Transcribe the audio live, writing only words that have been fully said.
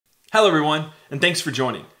Hello everyone, and thanks for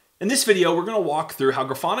joining. In this video, we're going to walk through how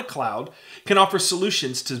Grafana Cloud can offer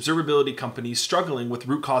solutions to observability companies struggling with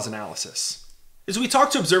root cause analysis. As we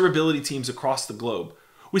talk to observability teams across the globe,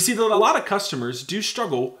 we see that a lot of customers do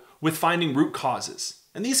struggle with finding root causes,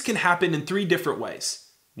 and these can happen in three different ways.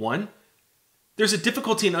 One, there's a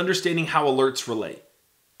difficulty in understanding how alerts relate.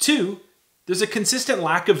 Two, there's a consistent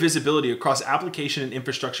lack of visibility across application and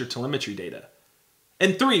infrastructure telemetry data.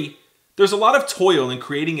 And three, there's a lot of toil in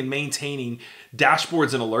creating and maintaining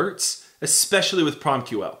dashboards and alerts, especially with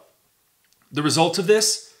PromQL. The result of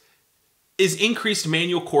this is increased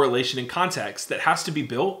manual correlation and context that has to be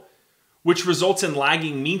built, which results in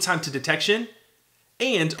lagging mean time to detection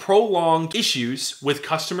and prolonged issues with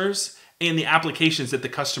customers and the applications that the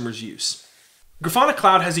customers use. Grafana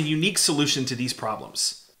Cloud has a unique solution to these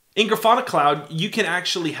problems. In Grafana Cloud, you can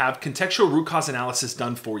actually have contextual root cause analysis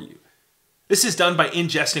done for you. This is done by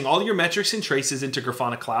ingesting all your metrics and traces into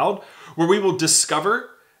Grafana Cloud, where we will discover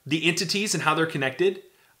the entities and how they're connected,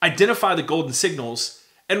 identify the golden signals,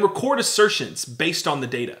 and record assertions based on the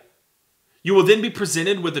data. You will then be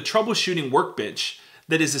presented with a troubleshooting workbench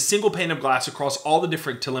that is a single pane of glass across all the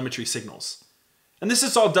different telemetry signals. And this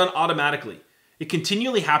is all done automatically. It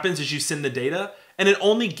continually happens as you send the data, and it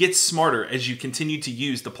only gets smarter as you continue to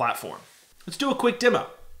use the platform. Let's do a quick demo.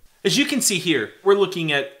 As you can see here, we're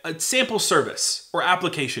looking at a sample service or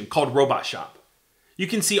application called Robot Shop. You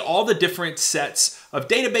can see all the different sets of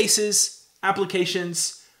databases,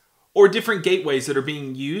 applications, or different gateways that are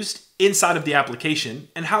being used inside of the application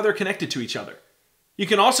and how they're connected to each other. You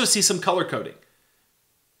can also see some color coding.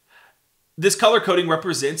 This color coding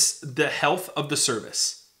represents the health of the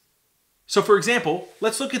service. So for example,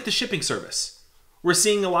 let's look at the shipping service. We're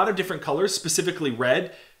seeing a lot of different colors, specifically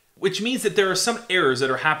red, which means that there are some errors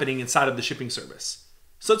that are happening inside of the shipping service.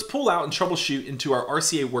 So let's pull out and troubleshoot into our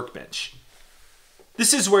RCA workbench.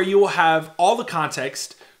 This is where you will have all the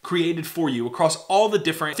context created for you across all the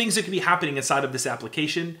different things that could be happening inside of this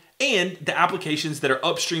application and the applications that are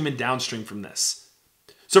upstream and downstream from this.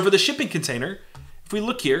 So for the shipping container, if we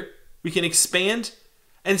look here, we can expand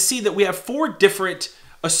and see that we have four different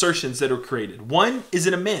assertions that are created. One is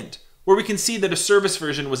an amend, where we can see that a service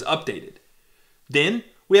version was updated. Then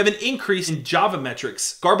we have an increase in Java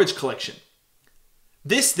metrics garbage collection.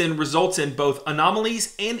 This then results in both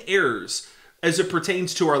anomalies and errors as it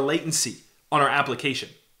pertains to our latency on our application.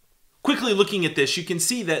 Quickly looking at this, you can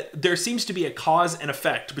see that there seems to be a cause and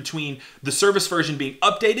effect between the service version being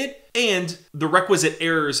updated and the requisite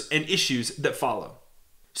errors and issues that follow.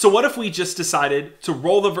 So what if we just decided to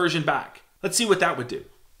roll the version back? Let's see what that would do.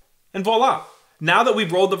 And voila! Now that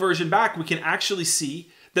we've rolled the version back, we can actually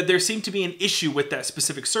see that there seemed to be an issue with that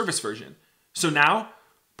specific service version. So now,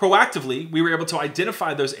 proactively, we were able to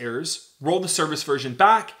identify those errors, roll the service version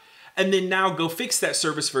back, and then now go fix that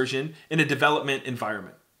service version in a development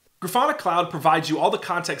environment. Grafana Cloud provides you all the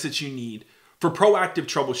context that you need for proactive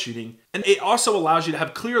troubleshooting, and it also allows you to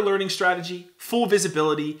have clear learning strategy, full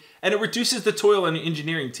visibility, and it reduces the toil on your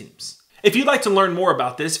engineering teams. If you'd like to learn more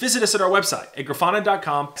about this, visit us at our website at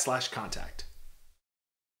grafana.com/contact.